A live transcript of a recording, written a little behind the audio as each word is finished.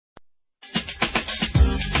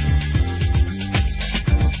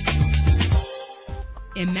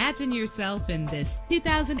Imagine yourself in this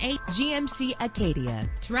 2008 GMC Acadia.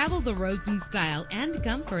 Travel the roads in style and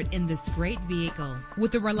comfort in this great vehicle.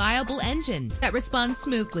 With a reliable engine that responds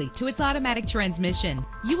smoothly to its automatic transmission,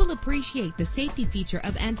 you will appreciate the safety feature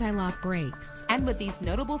of anti-lock brakes. And with these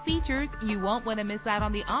notable features, you won't want to miss out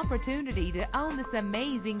on the opportunity to own this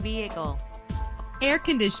amazing vehicle. Air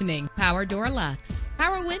conditioning, power door locks,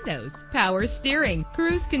 power windows, power steering,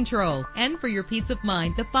 cruise control, and for your peace of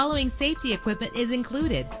mind, the following safety equipment is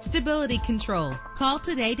included: stability control. Call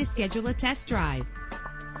today to schedule a test drive.